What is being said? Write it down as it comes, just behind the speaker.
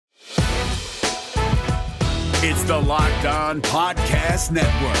It's the Locked On Podcast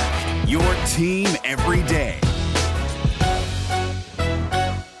Network, your team every day.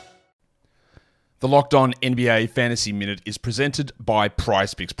 The Locked On NBA Fantasy Minute is presented by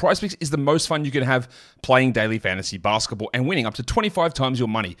PrizePicks. PrizePicks is the most fun you can have playing daily fantasy basketball and winning up to 25 times your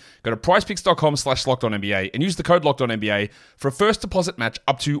money. Go to prizepicks.com/LockedOnNBA and use the code LockedOnNBA for a first deposit match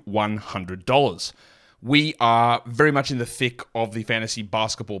up to $100. We are very much in the thick of the fantasy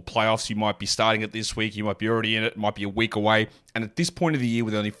basketball playoffs. You might be starting it this week. You might be already in it. It might be a week away. And at this point of the year,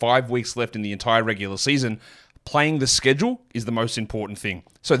 with only 5 weeks left in the entire regular season, playing the schedule is the most important thing.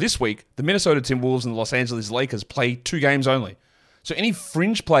 So this week, the Minnesota Timberwolves and the Los Angeles Lakers play 2 games only. So any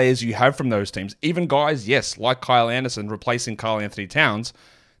fringe players you have from those teams, even guys, yes, like Kyle Anderson replacing Karl Anthony Towns,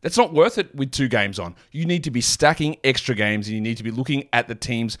 that's not worth it with 2 games on. You need to be stacking extra games, and you need to be looking at the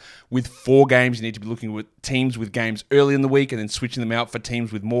teams with 4 games. You need to be looking at teams with games early in the week and then switching them out for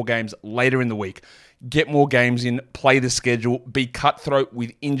teams with more games later in the week. Get more games in, play the schedule, be cutthroat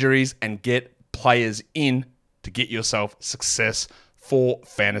with injuries, and get players in to get yourself success for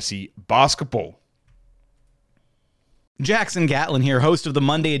fantasy basketball. Jackson Gatlin here, host of the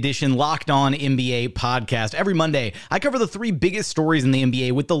Monday edition Locked On NBA podcast. Every Monday, I cover the 3 biggest stories in the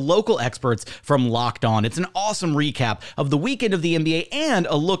NBA with the local experts from Locked On. It's an awesome recap of the weekend of the NBA and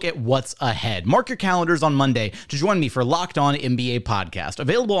a look at what's ahead. Mark your calendars on Monday to join me for Locked On NBA podcast,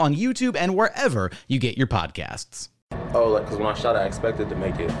 available on YouTube and wherever you get your podcasts. Because when I shot, I expected to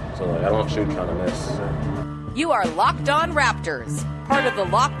make it. So, I don't shoot kind of miss. You are Locked On Raptors, part of the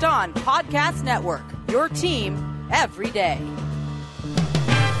Locked On Podcast Network, your team every day.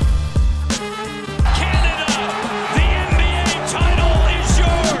 Canada, the NBA title is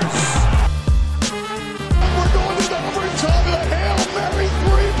yours. We're going to overtime and a Hail Mary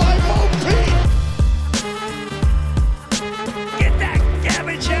 3 by Mo Pete. Get that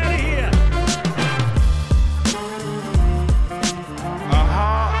garbage out of here.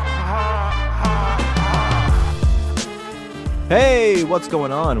 Hey, what's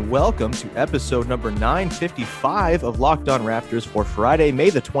going on? Welcome to episode number 955 of Locked On Raptors for Friday, May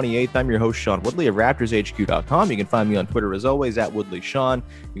the 28th. I'm your host, Sean Woodley of RaptorsHQ.com. You can find me on Twitter, as always, at WoodleySean.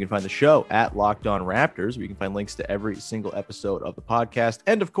 You can find the show at Locked On Raptors, where you can find links to every single episode of the podcast.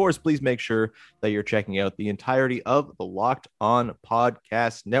 And, of course, please make sure that you're checking out the entirety of the Locked On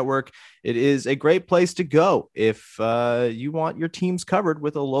Podcast Network. It is a great place to go if you want your teams covered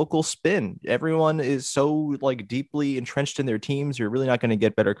with a local spin. Everyone is so deeply entrenched in their teams. You're really not going to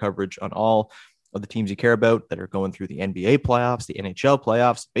get better coverage on all of the teams you care about that are going through the NBA playoffs, the NHL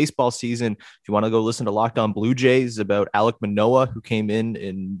playoffs, baseball season. If you want to go listen to Locked On Blue Jays about Alek Manoah, who came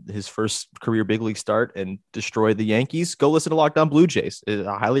in his first career big league start and destroyed the Yankees, go listen to Locked On Blue Jays.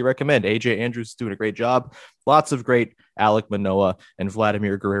 I highly recommend. AJ Andrews is doing a great job. Lots of great Alek Manoah and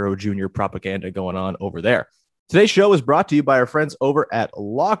Vladimir Guerrero Jr. propaganda going on over there. Today's show is brought to you by our friends over at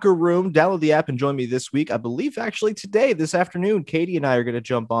Locker Room. Download the app and join me this week. I believe actually today, this afternoon, Katie and I are going to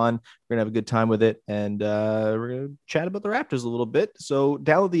jump on. We're going to have a good time with it, and we're going to chat about the Raptors a little bit. So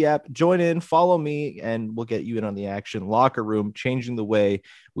download the app, join in, follow me, and we'll get you in on the action. Locker Room, changing the way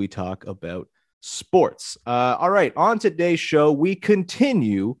we talk about sports. All right, on today's show, we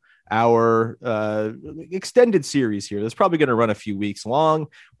continue our extended series here. That's probably going to run a few weeks long,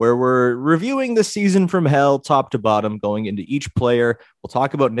 where we're reviewing the season from hell, top to bottom, going into each player. We'll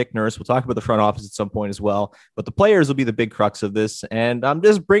talk about Nick Nurse. We'll talk about the front office at some point as well, but the players will be the big crux of this. And I'm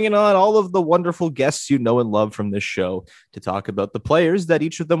just bringing on all of the wonderful guests you know and love from this show to talk about the players that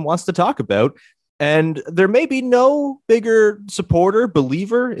each of them wants to talk about. And there may be no bigger supporter,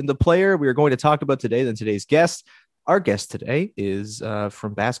 believer in the player we are going to talk about today than today's guest. Our guest today is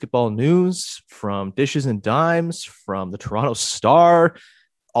from Basketball News, from Dishes and Dimes, from the Toronto Star,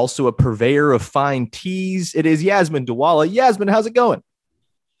 also a purveyor of fine teas. It is Yasmin Duale. Yasmin, how's it going?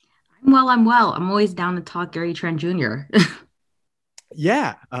 I'm well. I'm always down to talk Gary Trent Jr.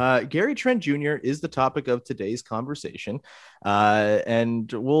 Yeah, Gary Trent Jr. is the topic of today's conversation, and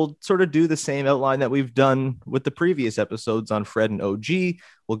we'll sort of do the same outline that we've done with the previous episodes on Fred and OG.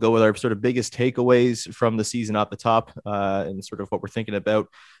 We'll go with our sort of biggest takeaways from the season off the top, and sort of what we're thinking about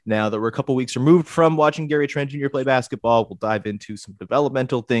now that we're a couple weeks removed from watching Gary Trent Jr. play basketball. We'll dive into some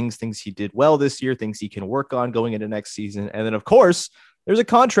developmental things he did well this year, things he can work on going into next season, and then, of course, there's a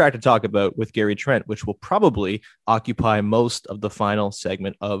contract to talk about with Gary Trent, which will probably occupy most of the final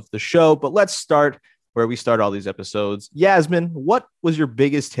segment of the show. But let's start where we start all these episodes. Yasmin, what was your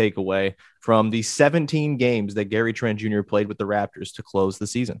biggest takeaway from the 17 games that Gary Trent Jr. played with the Raptors to close the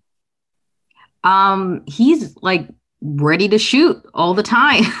season? He's ready to shoot all the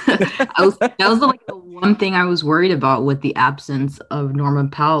time. That was like the one thing I was worried about with the absence of Norman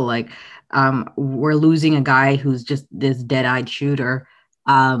Powell. Like, we're losing a guy who's just this dead-eyed shooter.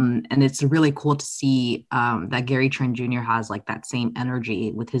 And it's really cool to see that Gary Trent Jr. has like that same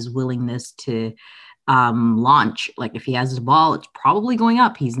energy with his willingness to launch. Like if he has his ball, it's probably going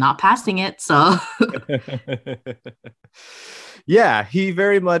up. He's not passing it. So yeah, he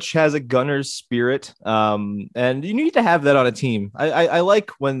very much has a gunner's spirit. And you need to have that on a team. I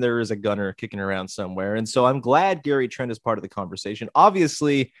like when there is a gunner kicking around somewhere. And so I'm glad Gary Trent is part of the conversation.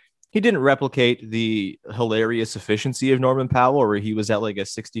 Obviously, he didn't replicate the hilarious efficiency of Norman Powell, where he was at like a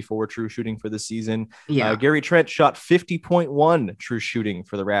 64 true shooting for the season. Yeah. Gary Trent shot 50.1 true shooting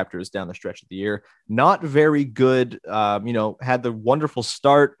for the Raptors down the stretch of the year. Not very good. Had the wonderful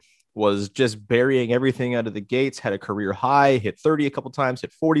start, was just burying everything out of the gates, had a career high, hit 30 a couple times,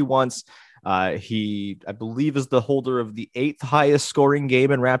 hit 40 once. He, I believe, is the holder of the 8th highest scoring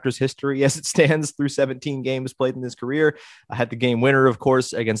game in Raptors history as it stands through 17 games played in his career. I had the game winner, of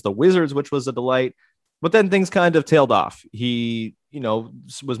course, against the Wizards, which was a delight. But then things kind of tailed off. He,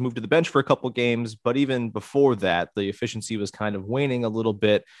 was moved to the bench for a couple games, but even before that, the efficiency was kind of waning a little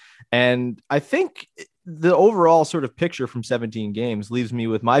bit. And I think the overall sort of picture from 17 games leaves me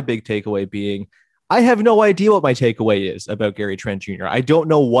with my big takeaway being, I have no idea what my takeaway is about Gary Trent Jr. I don't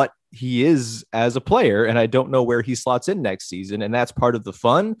know what he is as a player, and I don't know where he slots in next season. And that's part of the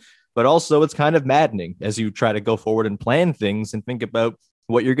fun, but also it's kind of maddening as you try to go forward and plan things and think about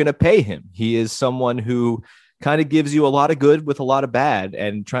what you're going to pay him. He is someone who kind of gives you a lot of good with a lot of bad,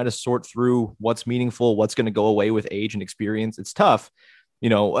 and trying to sort through what's meaningful, what's going to go away with age and experience. It's tough.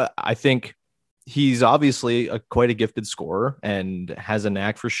 I think he's obviously quite a gifted scorer and has a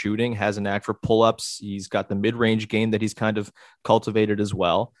knack for shooting, has a knack for pull-ups. He's got the mid-range game that he's kind of cultivated as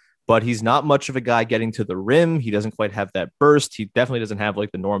well, but he's not much of a guy getting to the rim. He doesn't quite have that burst. He definitely doesn't have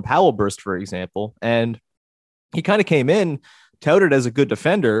like the Norm Powell burst, for example. And he kind of came in touted as a good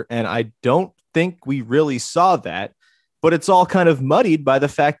defender, and I don't think we really saw that. But it's all kind of muddied by the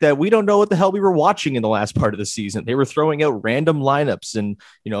fact that we don't know what the hell we were watching in the last part of the season. They were throwing out random lineups and,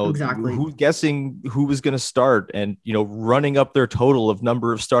 exactly. guessing who was going to start and, running up their total of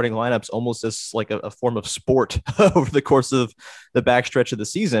number of starting lineups almost as like a form of sport over the course of the backstretch of the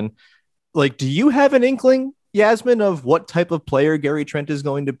season. Like, do you have an inkling, Yasmin, of what type of player Gary Trent is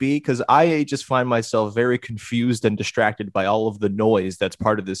going to be? Because I just find myself very confused and distracted by all of the noise that's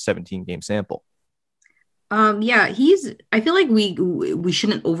part of this 17-game sample. I feel like we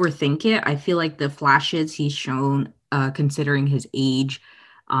shouldn't overthink it. I feel like the flashes he's shown, considering his age,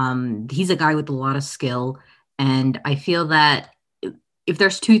 he's a guy with a lot of skill. And I feel that if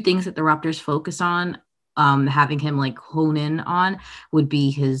there's two things that the Raptors focus on, having him like hone in on would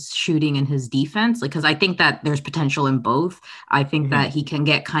be his shooting and his defense. Like, cause I think that there's potential in both. I think that he can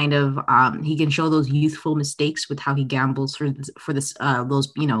get kind of, he can show those youthful mistakes with how he gambles for this,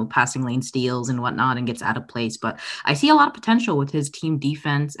 those, passing lane steals and whatnot and gets out of place. But I see a lot of potential with his team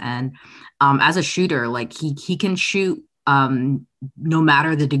defense. And, as a shooter, like he can shoot, no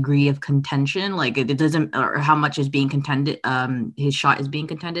matter the degree of contention, like it doesn't, or how much is being contended, his shot is being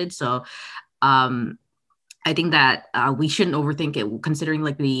contended. So, I think that we shouldn't overthink it, considering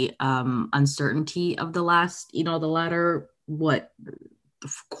like the uncertainty of the last, the latter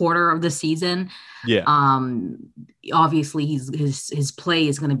quarter of the season. Yeah. Obviously, his play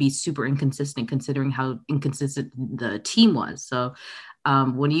is going to be super inconsistent, considering how inconsistent the team was. So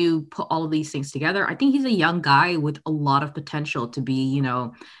when you put all of these things together, I think he's a young guy with a lot of potential to be,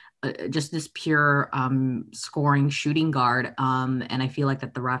 just this pure scoring shooting guard. And I feel like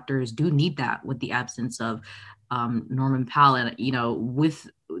that the Raptors do need that with the absence of Norman Powell. And,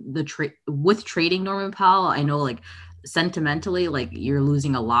 with trading Norman Powell, I know like sentimentally, like you're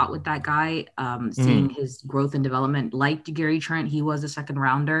losing a lot with that guy, seeing his growth and development. Like Gary Trent, he was a second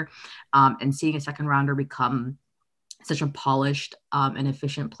rounder, and seeing a second rounder become such a polished and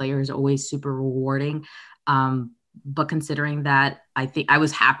efficient player is always super rewarding. But considering that, I think I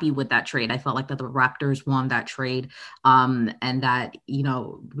was happy with that trade. I felt like that the Raptors won that trade, and that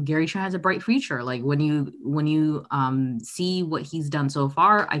Gary Trent has a bright future. Like when you see what he's done so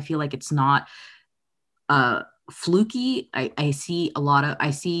far, I feel like it's not fluky. I see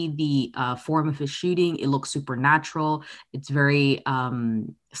the form of his shooting. It looks supernatural. It's very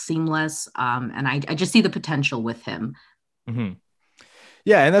seamless, and I just see the potential with him. Mm-hmm.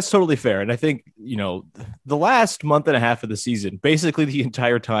 Yeah, and that's totally fair. And I think, the last month and a half of the season, basically the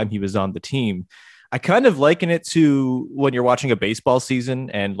entire time he was on the team, I kind of liken it to when you're watching a baseball season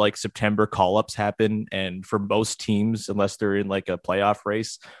and like September call-ups happen. And for most teams, unless they're in like a playoff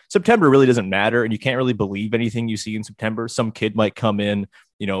race, September really doesn't matter. And you can't really believe anything you see in September. Some kid might come in,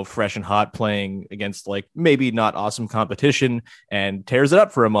 fresh and hot playing against like maybe not awesome competition and tears it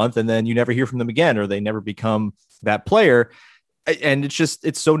up for a month. And then you never hear from them again, or they never become that player. And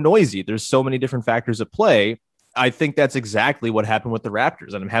it's so noisy. There's so many different factors at play. I think that's exactly what happened with the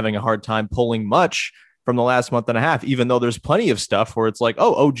Raptors. And I'm having a hard time pulling much from the last month and a half, even though there's plenty of stuff where it's like,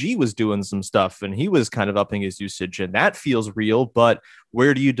 oh, OG was doing some stuff and he was kind of upping his usage and that feels real. But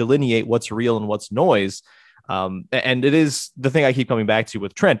where do you delineate what's real and what's noise? And it is the thing I keep coming back to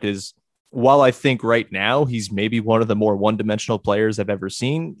with Trent is, while I think right now he's maybe one of the more one-dimensional players I've ever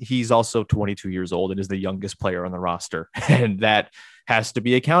seen, he's also 22 years old and is the youngest player on the roster. And that has to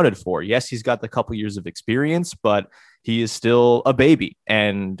be accounted for. Yes, he's got the couple years of experience, but he is still a baby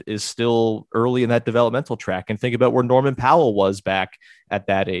and is still early in that developmental track. And think about where Norman Powell was back at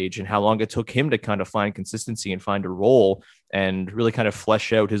that age and how long it took him to kind of find consistency and find a role and really kind of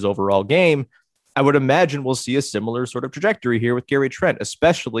flesh out his overall game. I would imagine we'll see a similar sort of trajectory here with Gary Trent,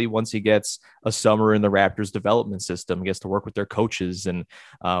 especially once he gets a summer in the Raptors development system, he gets to work with their coaches. And,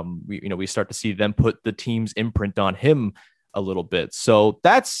 we start to see them put the team's imprint on him a little bit. So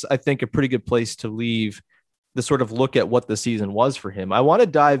that's, I think, a pretty good place to leave the sort of look at what the season was for him. I want to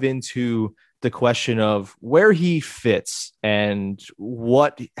dive into the question of where he fits and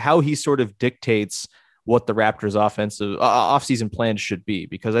how he sort of dictates what the Raptors offensive offseason plan should be,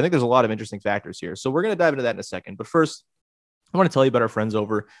 because I think there's a lot of interesting factors here. So we're going to dive into that in a second. But first, I want to tell you about our friends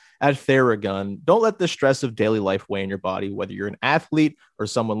over at Theragun. Don't let the stress of daily life weigh in your body, whether you're an athlete or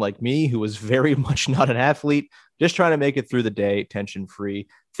someone like me who is very much not an athlete, just trying to make it through the day tension-free.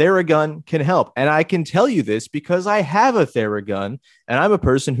 Theragun can help. And I can tell you this because I have a Theragun, and I'm a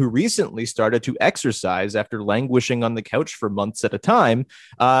person who recently started to exercise after languishing on the couch for months at a time.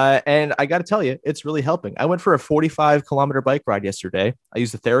 And I got to tell you, it's really helping. I went for a 45-kilometer bike ride yesterday. I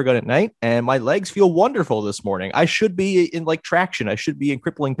used the Theragun at night, and my legs feel wonderful this morning. I should be in like traction. I should be in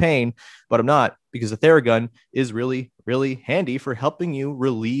crippling pain, but I'm not, because the Theragun is really, really handy for helping you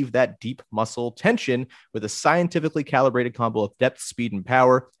relieve that deep muscle tension with a scientifically calibrated combo of depth, speed, and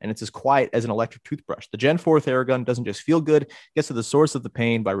power. And it's as quiet as an electric toothbrush. The Gen 4 Theragun doesn't just feel good, it gets to the source of the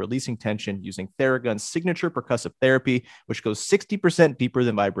pain by releasing tension using Theragun's signature percussive therapy, which goes 60% deeper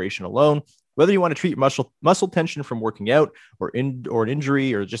than vibration alone. Whether you want to treat your muscle tension from working out or an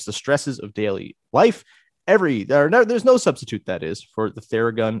injury or just the stresses of daily life, there's no substitute, that is, for the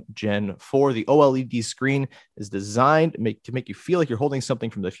Theragun Gen 4. The OLED screen is designed to make you feel like you're holding something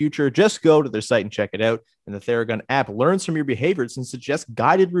from the future. Just go to their site and check it out. And the Theragun app learns from your behaviors and suggests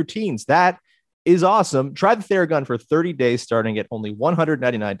guided routines. That is awesome. Try the Theragun for 30 days starting at only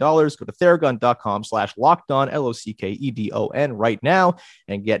 $199. Go to theragun.com/lockedon, LOCKEDON right now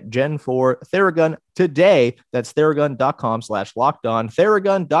and get Gen 4 Theragun today. That's theragun.com/lockedon,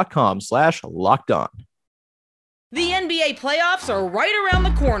 theragun.com/lockedon. The NBA playoffs are right around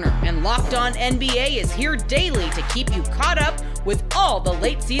the corner, and Locked On NBA is here daily to keep you caught up with all the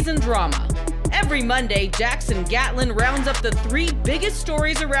late season drama. Every Monday, Jackson Gatlin rounds up the 3 biggest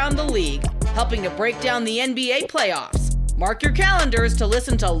stories around the league, helping to break down the NBA playoffs. Mark your calendars to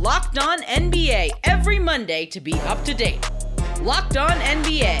listen to Locked On NBA every Monday to be up to date. Locked On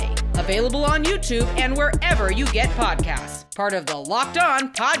NBA, available on YouTube and wherever you get podcasts. Part of the Locked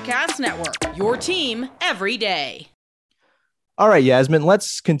On Podcast Network, your team every day. All right, Yasmin,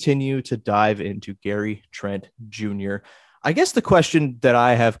 let's continue to dive into Gary Trent Jr. I guess the question that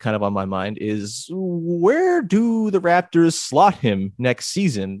I have kind of on my mind is, where do the Raptors slot him next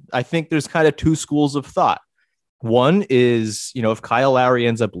season? I think there's kind of 2 schools of thought. One is, if Kyle Lowry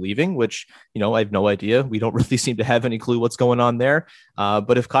ends up leaving, which, I have no idea. We don't really seem to have any clue what's going on there.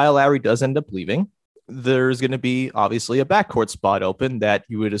 But if Kyle Lowry does end up leaving, there's going to be obviously a backcourt spot open that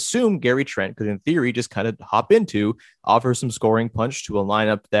you would assume Gary Trent could, in theory, just kind of hop into, offer some scoring punch to a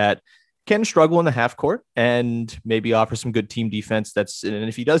lineup that can struggle in the half court and maybe offer some good team defense. And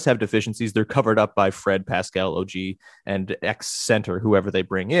if he does have deficiencies, they're covered up by Fred, Pascal, OG, and X center, whoever they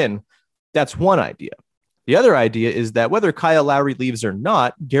bring in. That's one idea. The other idea is that whether Kyle Lowry leaves or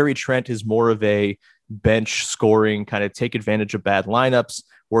not, Gary Trent is more of a bench scoring, kind of take advantage of bad lineups,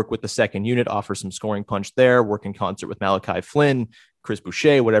 work with the second unit, offer some scoring punch there, work in concert with Malachi Flynn, Chris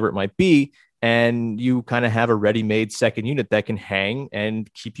Boucher, whatever it might be. And you kind of have a ready-made second unit that can hang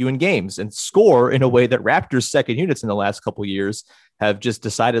and keep you in games and score in a way that Raptors second units in the last couple of years have just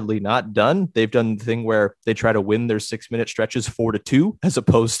decidedly not done. They've done the thing where they try to win their 6-minute stretches 4-2 as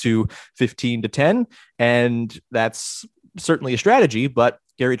opposed to 15-10. And that's certainly a strategy, but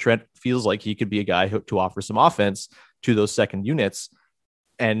Gary Trent feels like he could be a guy to offer some offense to those second units.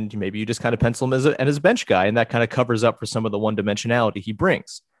 And maybe you just kind of pencil him as a bench guy, and that kind of covers up for some of the one-dimensionality he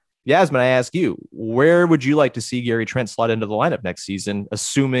brings. Yasmin, I ask you, where would you like to see Gary Trent slot into the lineup next season,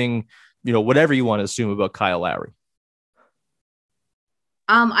 assuming, whatever you want to assume about Kyle Lowry?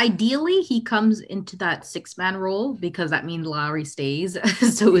 Ideally, he comes into that 6-man role because that means Lowry stays.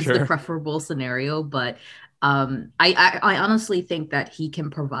 So it's the preferable scenario. But I honestly think that he can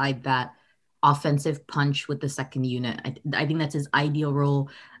provide that offensive punch with the second unit. I think that's his ideal role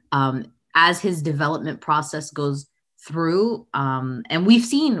as his development process goes through. And we've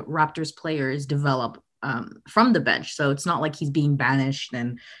seen Raptors players develop from the bench. So it's not like he's being banished.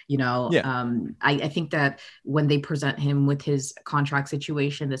 And, I think that when they present him with his contract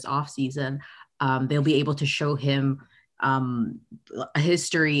situation this offseason, they'll be able to show him a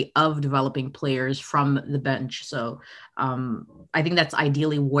history of developing players from the bench. So I think that's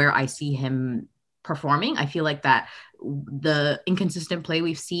ideally where I see him performing. I feel like that the inconsistent play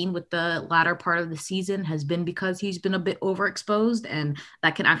we've seen with the latter part of the season has been because he's been a bit overexposed, and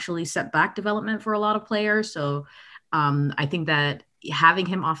that can actually set back development for a lot of players. So I think that having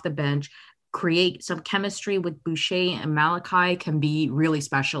him off the bench, create some chemistry with Boucher and Malachi can be really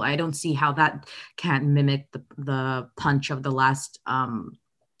special. I don't see how that can't mimic the punch of the last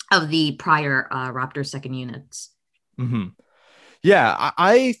of the prior Raptors second units. Mm-hmm. Yeah,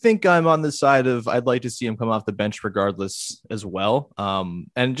 I think I'm on the side of I'd like to see him come off the bench regardless as well.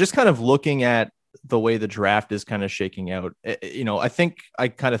 And just kind of looking at the way the draft is kind of shaking out, I think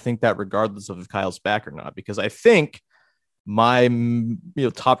that regardless of if Kyle's back or not, because I think my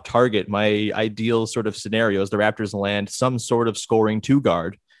top target, my ideal sort of scenario is the Raptors land some sort of scoring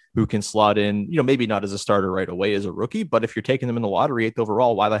 2-guard who can slot in, maybe not as a starter right away as a rookie, but if you're taking them in the lottery 8th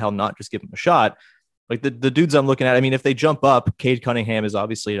overall, why the hell not just give them a shot? Like the dudes I'm looking at, I mean, if they jump up, Cade Cunningham is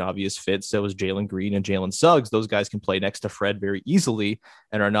obviously an obvious fit. So is Jalen Green and Jalen Suggs. Those guys can play next to Fred very easily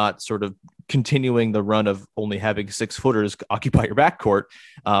and are not sort of continuing the run of only having 6-footers occupy your backcourt.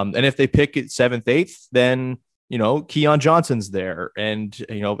 And if they pick it 7th, 8th, then, Keon Johnson's there. And,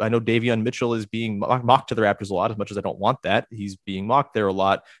 I know Davion Mitchell is being mocked to the Raptors a lot, as much as I don't want that. He's being mocked there a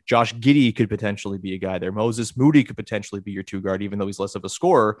lot. Josh Giddey could potentially be a guy there. Moses Moody could potentially be your 2-guard, even though he's less of a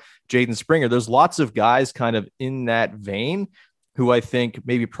scorer. Jaden Springer. There's lots of guys kind of in that vein who I think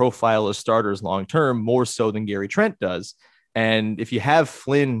maybe profile as starters long-term more so than Gary Trent does. And if you have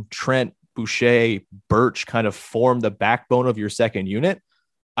Flynn, Trent, Boucher, Birch kind of form the backbone of your second unit,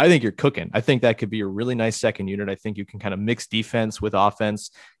 I think you're cooking. I think that could be a really nice second unit. I think you can kind of mix defense with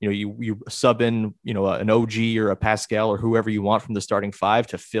offense. You sub in, an OG or a Pascal or whoever you want from the starting 5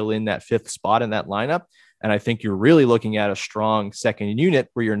 to fill in that 5th spot in that lineup. And I think you're really looking at a strong second unit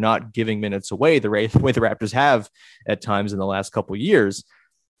where you're not giving minutes away the way the Raptors have at times in the last couple of years.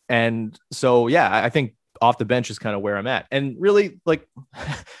 And so, yeah, I think off the bench is kind of where I'm at. And really, like,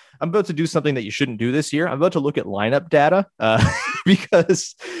 I'm about to do something that you shouldn't do this year. I'm about to look at lineup data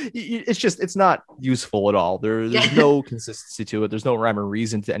because it's not useful at all. There's no consistency to it. There's no rhyme or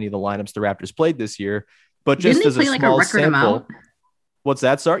reason to any of the lineups the Raptors played this year. But just as a small sample, amount? What's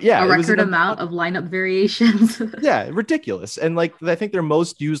that? Sorry, yeah, a record amount of lineup variations. Yeah, ridiculous. And like I think their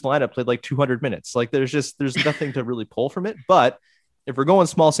most used lineup played like 200 minutes. Like there's nothing to really pull from it. But if we're going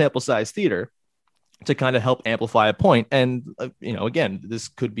small sample size theater, to kind of help amplify a point. And, again, this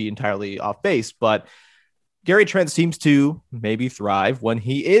could be entirely off base, but Gary Trent seems to maybe thrive when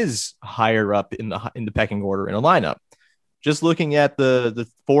he is higher up in the pecking order in a lineup. Just looking at the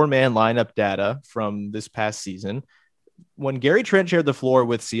 4-man lineup data from this past season, when Gary Trent shared the floor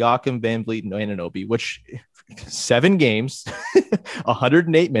with Siakam, VanVleet, and Anunoby, which 7 games,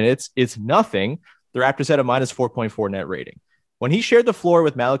 108 minutes, it's nothing. The Raptors had a minus 4.4 net rating. When he shared the floor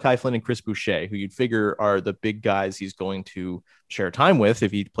with Malachi Flynn and Chris Boucher, who you'd figure are the big guys he's going to share time with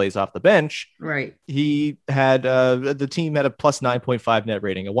if he plays off the bench, right? He had the team had a plus 9.5 net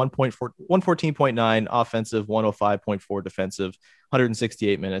rating, a 114.9 offensive, 105.4 defensive,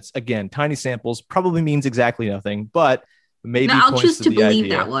 168 minutes. Again, tiny samples probably means exactly nothing, but maybe no, I'll choose to believe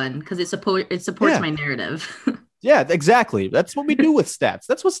idea. That one because it supports my narrative. Yeah, exactly. That's what we do with stats.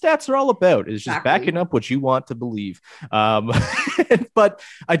 That's what stats are all about, is just backing up what you want to believe. But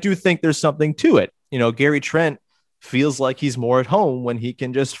I do think there's something to it. Gary Trent feels like he's more at home when he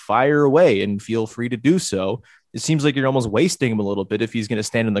can just fire away and feel free to do so. It seems like you're almost wasting him a little bit if he's going to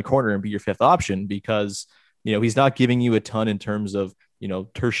stand in the corner and be your 5th option because, he's not giving you a ton in terms of,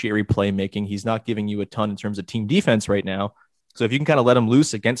 tertiary playmaking. He's not giving you a ton in terms of team defense right now. So if you can kind of let him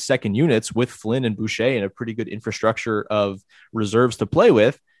loose against second units with Flynn and Boucher and a pretty good infrastructure of reserves to play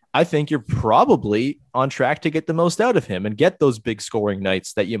with, I think you're probably on track to get the most out of him and get those big scoring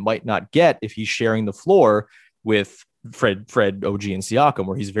nights that you might not get if he's sharing the floor with Fred, OG, and Siakam,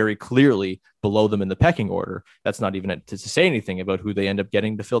 where he's very clearly below them in the pecking order. That's not even to say anything about who they end up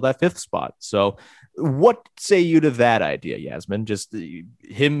getting to fill that fifth spot. So what say you to that idea, Yasmin? Just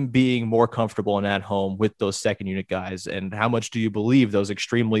him being more comfortable and at home with those second unit guys, and how much do you believe those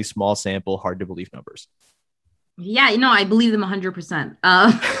extremely small sample, hard to believe numbers? Yeah, I believe them 100%.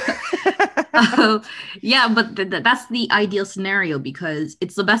 Yeah, but that's the ideal scenario because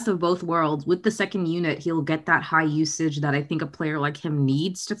it's the best of both worlds. With the second unit, he'll get that high usage that I think a player like him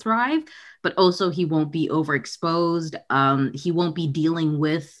needs to thrive, but also he won't be overexposed. He won't be dealing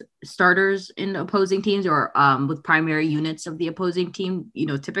with starters in opposing teams or with primary units of the opposing team,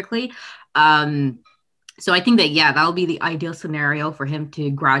 typically. So I think that, that'll be the ideal scenario for him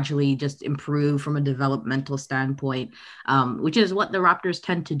to gradually just improve from a developmental standpoint, which is what the Raptors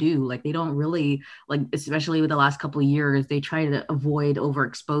tend to do. Like, they don't really, especially with the last couple of years, they try to avoid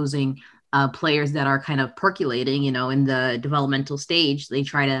overexposing players that are kind of percolating, in the developmental stage. They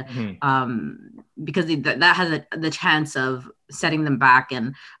try to, because that has the chance of setting them back.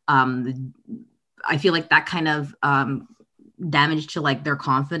 And I feel like that kind of damage to their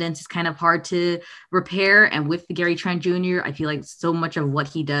confidence is kind of hard to repair. And with the Gary Trent Jr., I feel like so much of what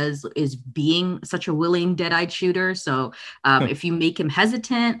he does is being such a willing, dead-eyed shooter. So if you make him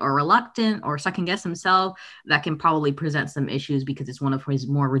hesitant or reluctant or second guess himself, that can probably present some issues because it's one of his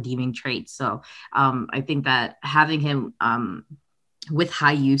more redeeming traits. So I think that having him with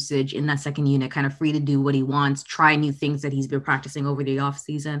high usage in that second unit, kind of free to do what he wants, try new things that he's been practicing over the off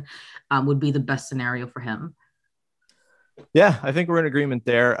season, would be the best scenario for him. Yeah, I think we're in agreement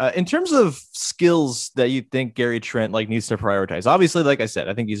there. In terms of skills that you think Gary Trent needs to prioritize, obviously, like I said,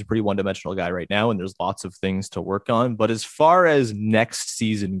 I think he's a pretty one-dimensional guy right now, and there's lots of things to work on. But as far as next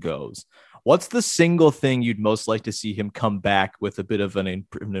season goes, what's the single thing you'd most like to see him come back with a bit of an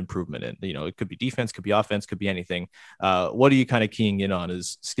improvement in? It could be defense, could be offense, could be anything. What are you kind of keying in on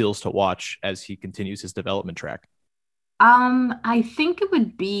as skills to watch as he continues his development track? I think it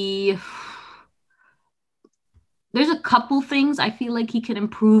would be... There's a couple things I feel like he can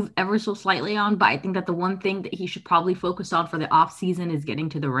improve ever so slightly on, but I think that the one thing that he should probably focus on for the off season is getting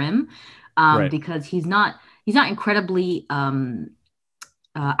to the rim, because he's not incredibly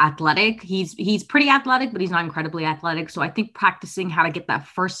athletic. He's pretty athletic, but he's not incredibly athletic. So I think practicing how to get that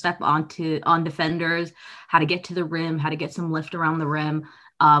first step on defenders, how to get to the rim, how to get some lift around the rim,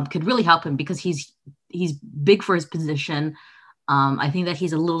 could really help him because he's big for his position. I think that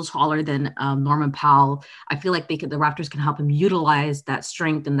he's a little taller than Norman Powell. I feel like the Raptors can help him utilize that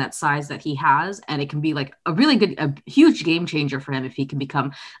strength and that size that he has. And it can be a huge game changer for him if he can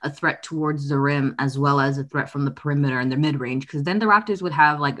become a threat towards the rim as well as a threat from the perimeter and the mid range, because then the Raptors would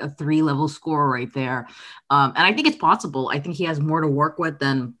have a 3-level scorer right there. And I think it's possible. I think he has more to work with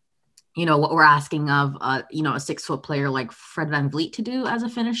than what we're asking of, a 6-foot player like Fred VanVleet to do as a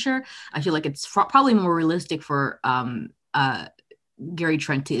finisher. I feel like it's probably more realistic for Gary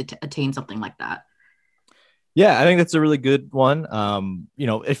Trent to attain something like that. Yeah, I think that's a really good one.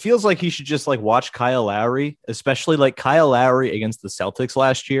 It feels like he should just watch Kyle Lowry, especially Kyle Lowry against the Celtics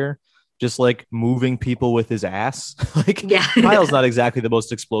last year, just moving people with his ass. Kyle's not exactly the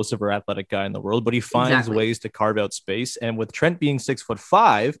most explosive or athletic guy in the world, but he finds ways to carve out space. And with Trent being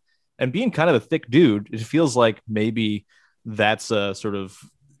 6'5" and being kind of a thick dude, it feels like maybe that's a sort of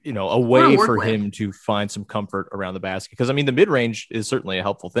a way for him to find some comfort around the basket. Because, the mid-range is certainly a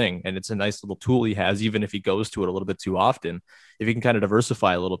helpful thing, and it's a nice little tool he has, even if he goes to it a little bit too often. If he can kind of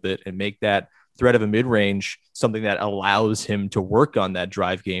diversify a little bit and make that threat of a mid-range something that allows him to work on that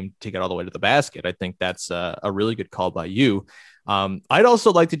drive game to get all the way to the basket, I think that's a really good call by you. I'd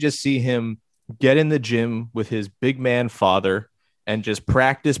also like to just see him get in the gym with his big man father and just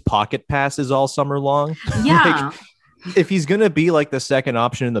practice pocket passes all summer long. Yeah. If he's going to be the second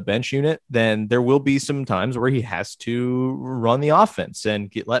option in the bench unit, then there will be some times where he has to run the offense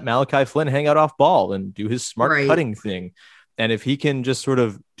and let Malachi Flynn hang out off ball and do his smart cutting thing. And if he can just sort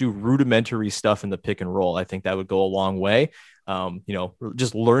of do rudimentary stuff in the pick and roll, I think that would go a long way.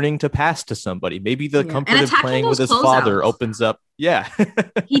 Just learning to pass to somebody. Maybe the comfort of playing with his father opens up. Yeah.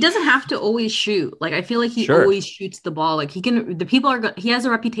 He doesn't have to always shoot. I feel like he always shoots the ball. He has a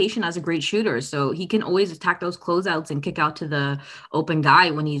reputation as a great shooter, so he can always attack those closeouts and kick out to the open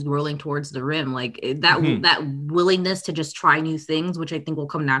guy when he's rolling towards the rim. That willingness to just try new things, which I think will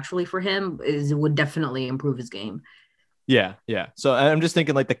come naturally for him, would definitely improve his game. Yeah. So I'm just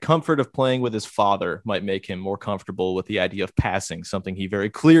thinking the comfort of playing with his father might make him more comfortable with the idea of passing, something he very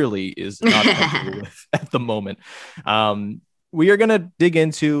clearly is not comfortable with at the moment. we are going to dig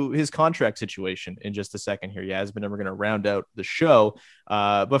into his contract situation in just a second here, Yasmin, and we're going to round out the show.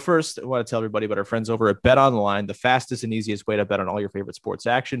 But first, I want to tell everybody about our friends over at Bet Online, the fastest and easiest way to bet on all your favorite sports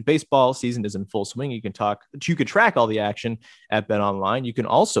action. Baseball season is in full swing. You can track all the action at Bet Online. You can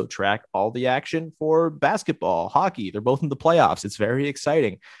also track all the action for basketball, hockey. They're both in the playoffs. It's very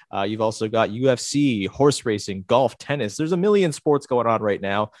exciting. You've also got UFC, horse racing, golf, tennis. There's a million sports going on right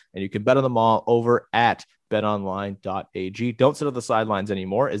now, and you can bet on them all over at betonline.ag. Don't sit on the sidelines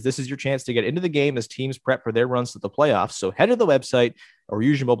anymore, as this is your chance to get into the game as teams prep for their runs to the playoffs. So head to the website or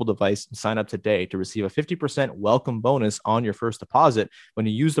use your mobile device and sign up today to receive a 50% welcome bonus on your first deposit when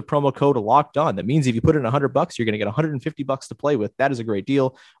you use the promo code Locked On. That means if you put in $100, you're going to get $150 to play with. That is a great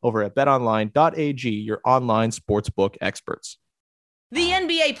deal over at betonline.ag, your online sportsbook experts. The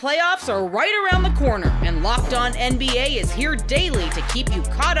NBA playoffs are right around the corner, and Locked On NBA is here daily to keep you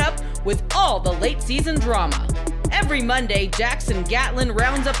caught up with all the late season drama. Every Monday, Jackson Gatlin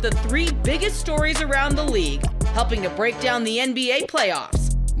rounds up the 3 biggest stories around the league, helping to break down the NBA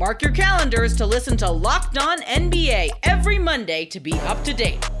playoffs. Mark your calendars to listen to Locked On NBA every Monday to be up to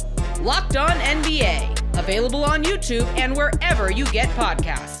date. Locked On NBA, available on YouTube and wherever you get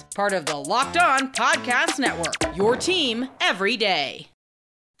podcasts. Part of the Locked On Podcast Network, your team every day.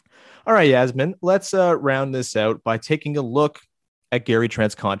 All right, Yasmin, let's round this out by taking a look at Gary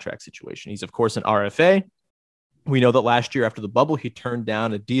Trent's contract situation. He's, of course, an RFA. We know that last year after the bubble, he turned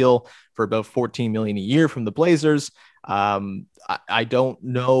down a deal for about $14 million a year from the Blazers. I don't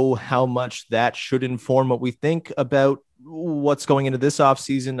know how much that should inform what we think about what's going into this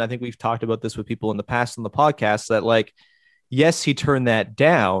offseason. I think we've talked about this with people in the past on the podcast that, like, yes, he turned that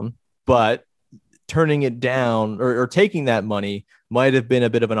down, but turning it down or taking that money might have been a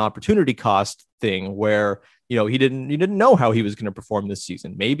bit of an opportunity cost thing where, you know, he didn't know how he was going to perform this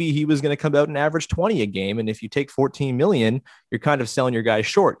season. Maybe he was going to come out and average 20 a game. And if you take 14 million, you're kind of selling your guy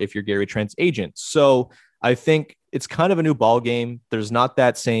short if you're Gary Trent's agent. So I think it's kind of a new ball game. There's not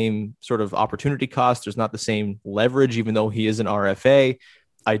that same sort of opportunity cost. There's not the same leverage, even though he is an RFA.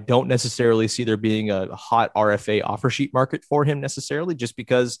 I don't necessarily see there being a hot RFA offer sheet market for him necessarily, just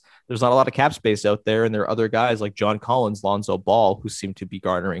because there's not a lot of cap space out there. And there are other guys like John Collins, Lonzo Ball, who seem to be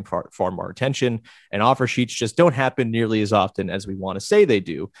garnering far more attention, and offer sheets just don't happen nearly as often as we want to say they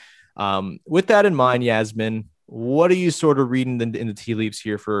do. With that in mind, Yasmin, what are you sort of reading in the tea leaves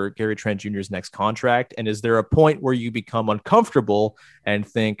here for Gary Trent Jr.'s next contract? And is there a point where you become uncomfortable and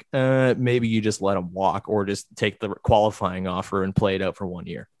think maybe you just let him walk or just take the qualifying offer and play it out for 1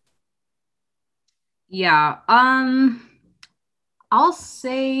 year? Yeah. I'll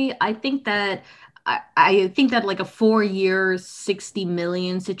say I think that like a 4-year, 60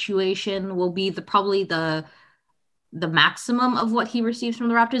 million situation will be probably the maximum of what he receives from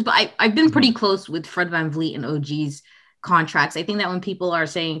the Raptors. But I've been pretty close with Fred VanVleet and OG's contracts. I think that when people are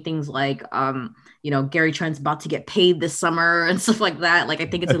saying things like, Gary Trent's about to get paid this summer and stuff like that, like, I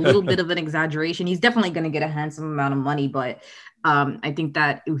think it's a little bit of an exaggeration. He's definitely going to get a handsome amount of money, but I think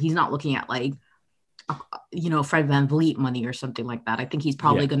that he's not looking at like, Fred VanVleet money or something like that. I think he's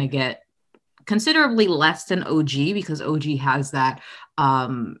probably going to get considerably less than OG because OG has that,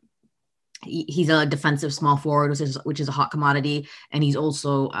 he's a defensive small forward, which is a hot commodity. And he's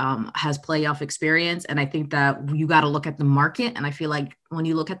also has playoff experience. And I think that you got to look at the market. And I feel like when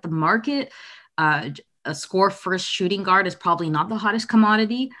you look at the market, a score first shooting guard is probably not the hottest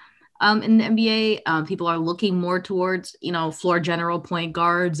commodity in the NBA. People are looking more towards, floor general point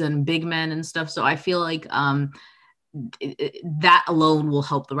guards and big men and stuff. So I feel like that alone will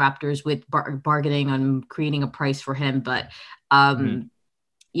help the Raptors with bargaining and creating a price for him. But,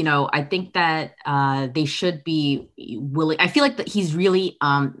 I think that they should be willing. I feel like that he's really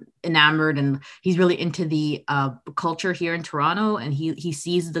enamored and he's really into the culture here in Toronto, and he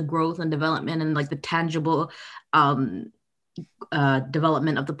sees the growth and development and like the tangible development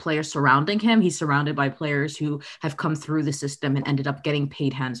of the players surrounding him. He's surrounded by players who have come through the system and ended up getting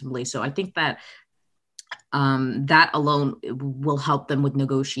paid handsomely. So I think that that alone will help them with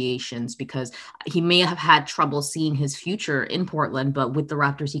negotiations, because he may have had trouble seeing his future in Portland, but with the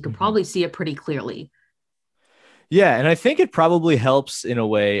Raptors, he could probably see it pretty clearly. Yeah, and I think it probably helps in a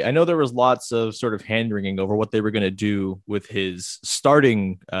way. I know there was lots of sort of hand-wringing over what they were going to do with his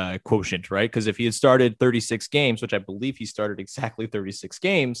starting quotient, right? Because if he had started 36 games, which I believe he started exactly 36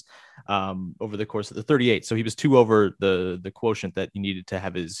 games over the course of the 38, so he was 2 over the quotient that he needed to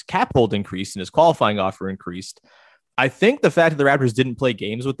have his cap hold increased and his qualifying offer increased. I think the fact that the Raptors didn't play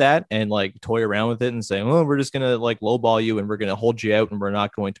games with that and like toy around with it and say, well, we're just going to like lowball you and we're going to hold you out and we're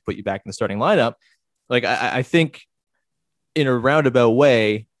not going to put you back in the starting lineup. Like, I think in a roundabout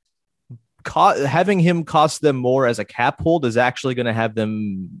way, having him cost them more as a cap hold is actually going to have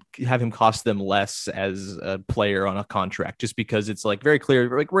him cost them less as a player on a contract, just because it's like very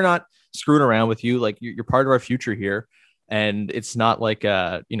clear, like we're not screwing around with you. Like you're part of our future here. And it's not like,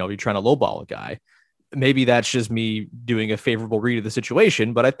 you're trying to lowball a guy. Maybe that's just me doing a favorable read of the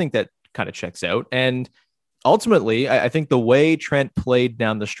situation, but I think that kind of checks out. And ultimately, I think the way Trent played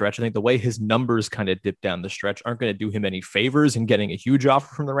down the stretch, I think the way his numbers kind of dipped down the stretch aren't going to do him any favors in getting a huge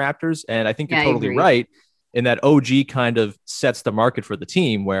offer from the Raptors. And I think you're totally right in that OG kind of sets the market for the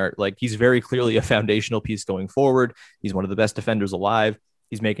team, where like he's very clearly a foundational piece going forward. He's one of the best defenders alive.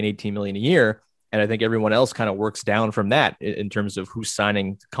 He's making $18 million a year. And I think everyone else kind of works down from that in terms of who's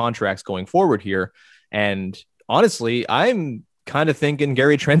signing contracts going forward here. And honestly, I'm kind of thinking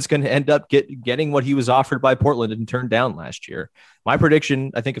Gary Trent's going to end up getting what he was offered by Portland and turned down last year. My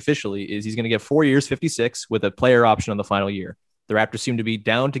prediction, I think officially, is he's going to get 4 years, 56 with a player option on the final year. The Raptors seem to be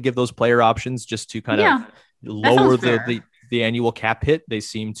down to give those player options just to kind of lower the annual cap hit. They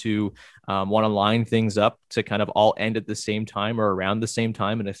seem to want to line things up to kind of all end at the same time or around the same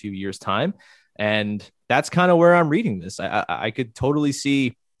time in a few years' time. And that's kind of where I'm reading this. I could totally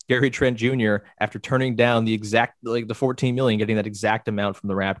see Gary Trent Jr. after turning down the $14 million, getting that exact amount from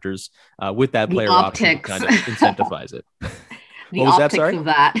the Raptors with that player option to kind of incentivize it. The optics of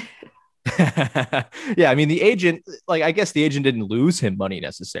that. Yeah, I mean, the agent, I guess the agent didn't lose him money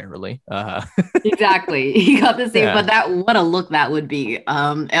necessarily. Exactly. He got the same, but what a look that would be.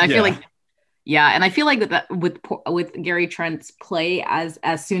 And I feel like, and I feel like that with Gary Trent's play as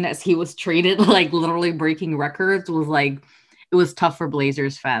soon as he was traded, like literally breaking records was like, it was tough for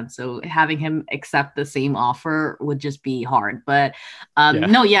Blazers fans. So having him accept the same offer would just be hard. But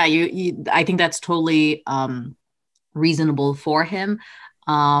I think that's totally reasonable for him.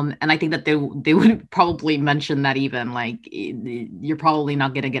 And I think that they would probably mention that even like you're probably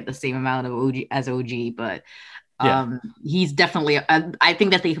not going to get the same amount of OG, but he's definitely, I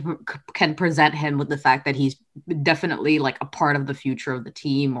think that they can present him with the fact that he's definitely like a part of the future of the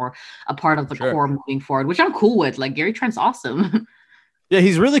team or a part of the core moving forward, which I'm cool with. Like Gary Trent's awesome. Yeah,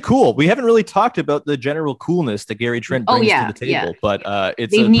 he's really cool. We haven't really talked about the general coolness that Gary Trent brings to the table, but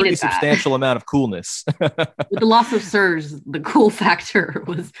it's a pretty substantial amount of coolness. With the loss of Serge, the cool factor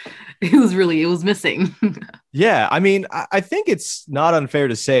was missing. Yeah, I mean, I think it's not unfair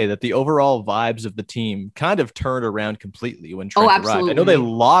to say that the overall vibes of the team kind of turned around completely when Trent arrived. I know they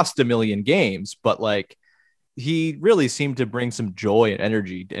lost a million games, but like he really seemed to bring some joy and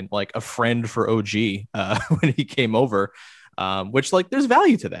energy and like a friend for OG when he came over. Which like there's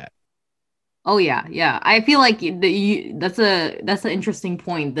value to that. Oh yeah. I feel like that's an interesting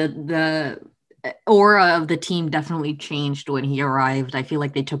point. The aura of the team definitely changed when he arrived. I feel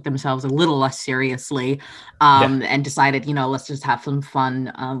like they took themselves a little less seriously and decided, let's just have some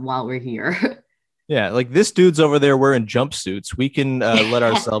fun while we're here. Yeah, like this dude's over there wearing jumpsuits. We can let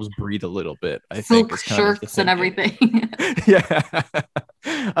ourselves breathe a little bit. I think silk shirts and everything. Yeah.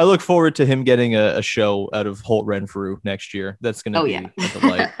 I look forward to him getting a show out of Holt Renfrew next year. That's going to be a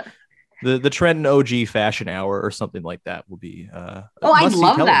delight. The Trent and OG fashion hour or something like that will be. I'd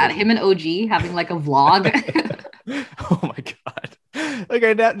love that. Him and OG having like a vlog. Oh my God.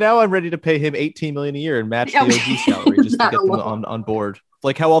 Okay, now I'm ready to pay him $18 million a year and match the OG salary just to get them on board.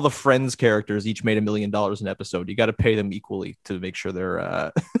 Like how all the Friends characters each made $1 million an episode. You got to pay them equally to make sure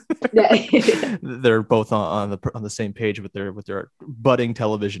they're they're both on the same page with their budding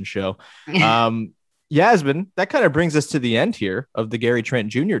television show. Yasmin, that kind of brings us to the end here of the Gary Trent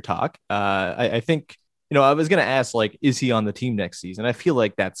Jr. talk. I think, I was going to ask, like, is he on the team next season? I feel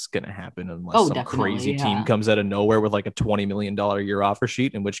like that's going to happen unless some crazy team comes out of nowhere with like a $20 million a year offer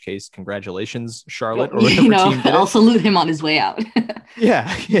sheet, in which case, congratulations, Charlotte. Or whatever team I'll salute him on his way out.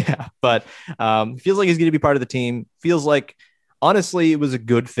 Yeah. But feels like he's going to be part of the team. Feels like, honestly, it was a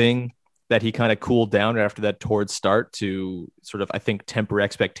good thing that he kind of cooled down after that torrid start to sort of, I think, temper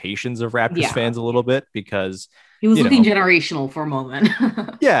expectations of Raptors fans a little bit, because he was looking generational for a moment.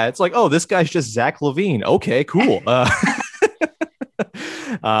 Yeah, it's like, oh, this guy's just Zach LaVine. Okay, cool. But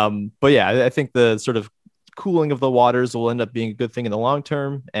yeah, I think the sort of cooling of the waters will end up being a good thing in the long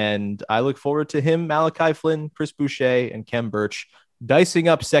term. And I look forward to him, Malachi Flynn, Chris Boucher, and Kem Birch dicing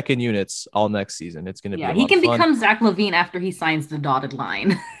up second units all next season. It's going to be he can become Zach LaVine after he signs the dotted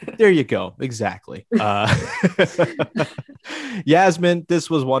line. There you go. Exactly. Yasmin, this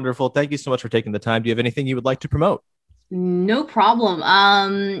was wonderful. Thank you so much for taking the time. Do you have anything you would like to promote? No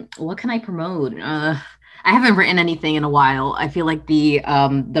problem. What can I promote? I haven't written anything in a while. I feel like the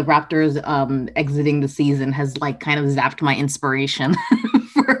Raptors exiting the season has like kind of zapped my inspiration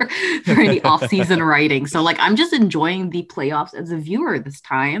for any off-season writing. So like I'm just enjoying the playoffs as a viewer this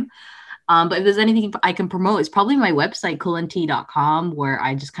time. But if there's anything I can promote, it's probably my website, kulantea.com, where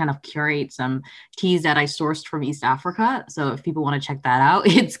I just kind of curate some teas that I sourced from East Africa. So if people want to check that out,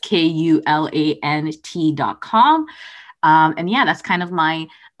 it's kulant.com. And yeah, that's kind of my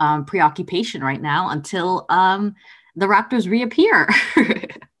preoccupation right now until the Raptors reappear.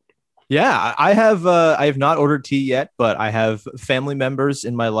 Yeah, I have not ordered tea yet, but I have family members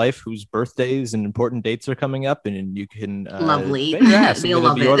in my life whose birthdays and important dates are coming up, and you can lovely. bet your ass They'll I'm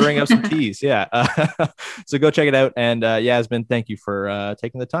gonna be love it. ordering up some teas. Yeah, so go check it out. And Yasmin, thank you for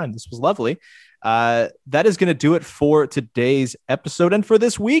taking the time. This was lovely. That is going to do it for today's episode and for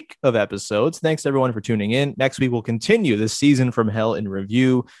this week of episodes. Thanks everyone for tuning in. Next week, we'll continue this season from hell in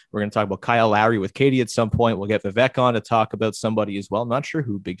review. We're going to talk about Kyle Lowry with Katie at some point. We'll get Vivek on to talk about somebody as well. I'm not sure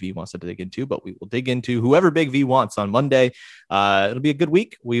who Big V wants to dig into, but we will dig into whoever Big V wants on Monday. It'll be a good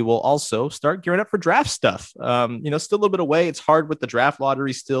week. We will also start gearing up for draft stuff. Still a little bit away. It's hard with the draft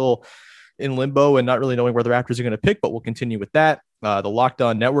lottery still in limbo and not really knowing where the Raptors are going to pick, but we'll continue with that. The Locked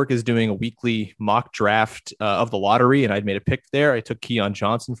On Network is doing a weekly mock draft of the lottery, and I'd made a pick there. I took Keon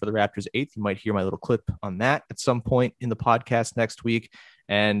Johnson for the Raptors 8th. You might hear my little clip on that at some point in the podcast next week.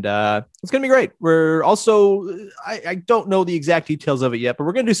 And it's going to be great. We're also, I don't know the exact details of it yet, but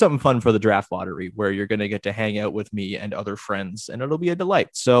we're going to do something fun for the draft lottery where you're going to get to hang out with me and other friends, and it'll be a delight.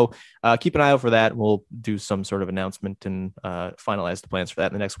 So keep an eye out for that. We'll do some sort of announcement and finalize the plans for that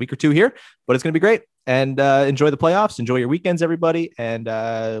in the next week or two here, but it's going to be great. And enjoy the playoffs. Enjoy your weekends, everybody. And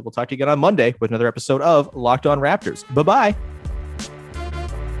we'll talk to you again on Monday with another episode of Locked On Raptors. Bye-bye.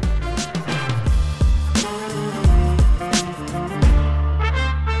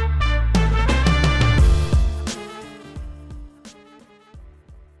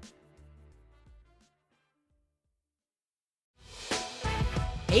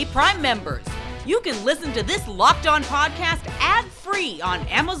 Hey, Prime members, you can listen to this Locked On podcast ad-free on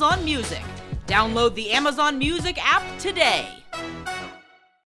Amazon Music. Download the Amazon Music app today.